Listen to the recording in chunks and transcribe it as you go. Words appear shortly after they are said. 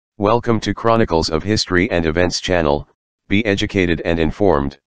Welcome to Chronicles of History and Events channel. Be educated and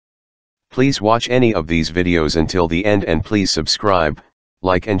informed. Please watch any of these videos until the end and please subscribe,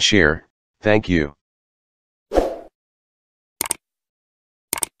 like and share. Thank you.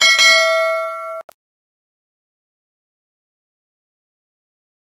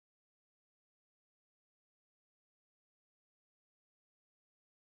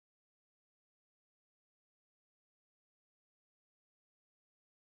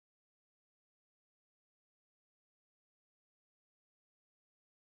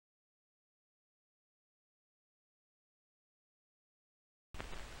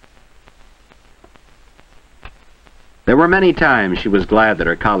 There were many times she was glad that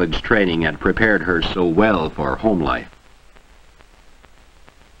her college training had prepared her so well for home life.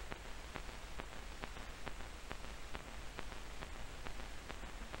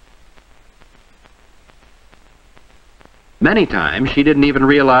 Many times she didn't even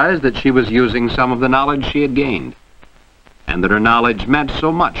realize that she was using some of the knowledge she had gained, and that her knowledge meant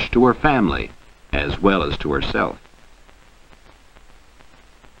so much to her family as well as to herself.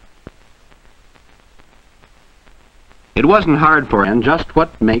 It wasn't hard for her, and just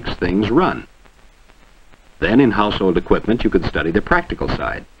what makes things run. Then in household equipment you could study the practical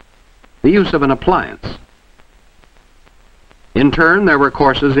side, the use of an appliance. In turn there were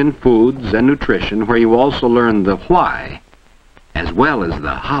courses in foods and nutrition where you also learned the why as well as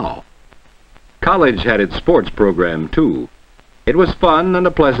the how. College had its sports program too. It was fun and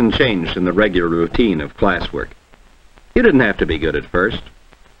a pleasant change from the regular routine of classwork. You didn't have to be good at first.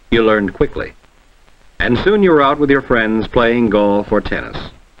 You learned quickly. And soon you were out with your friends playing golf or tennis.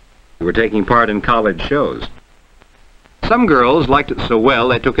 You were taking part in college shows. Some girls liked it so well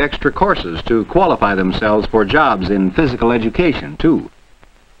they took extra courses to qualify themselves for jobs in physical education, too.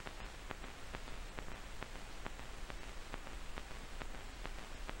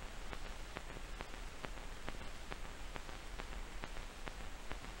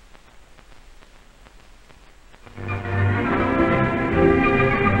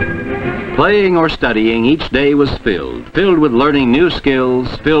 Playing or studying, each day was filled with learning new skills,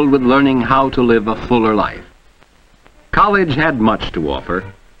 filled with learning how to live a fuller life. College had much to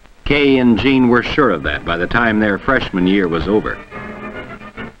offer. Kay and Jean were sure of that by the time their freshman year was over.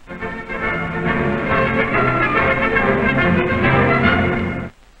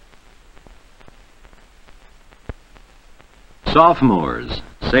 Sophomores,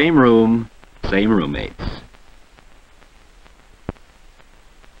 same room, same roommates.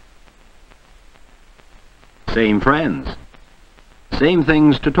 Same friends, same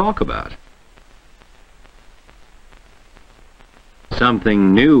things to talk about.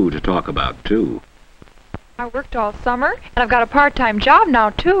 Something new to talk about, too. I worked all summer, and I've got a part-time job now,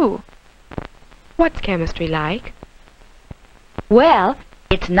 too. What's chemistry like? Well,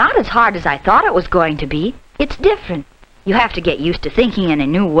 it's not as hard as I thought it was going to be. It's different. You have to get used to thinking in a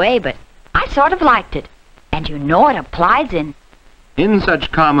new way, but I sort of liked it. And you know it applies in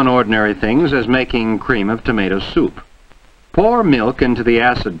such common ordinary things as making cream of tomato soup. Pour milk into the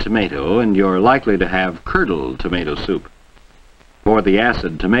acid tomato and you're likely to have curdled tomato soup. Pour the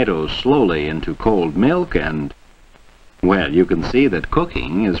acid tomatoes slowly into cold milk and, well, you can see that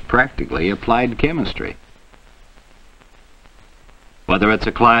cooking is practically applied chemistry. Whether it's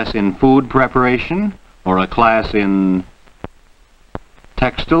a class in food preparation or a class in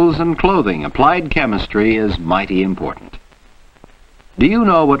textiles and clothing, applied chemistry is mighty important. Do you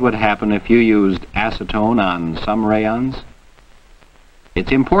know what would happen if you used acetone on some rayons?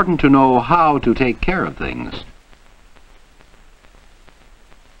 It's important to know how to take care of things.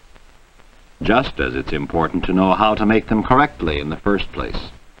 Just as it's important to know how to make them correctly in the first place.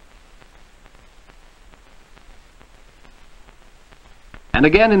 And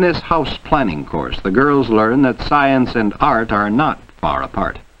again in this house planning course, the girls learn that science and art are not far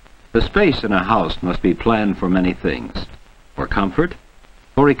apart. The space in a house must be planned for many things. For comfort,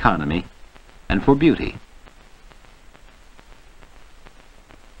 for economy, and for beauty.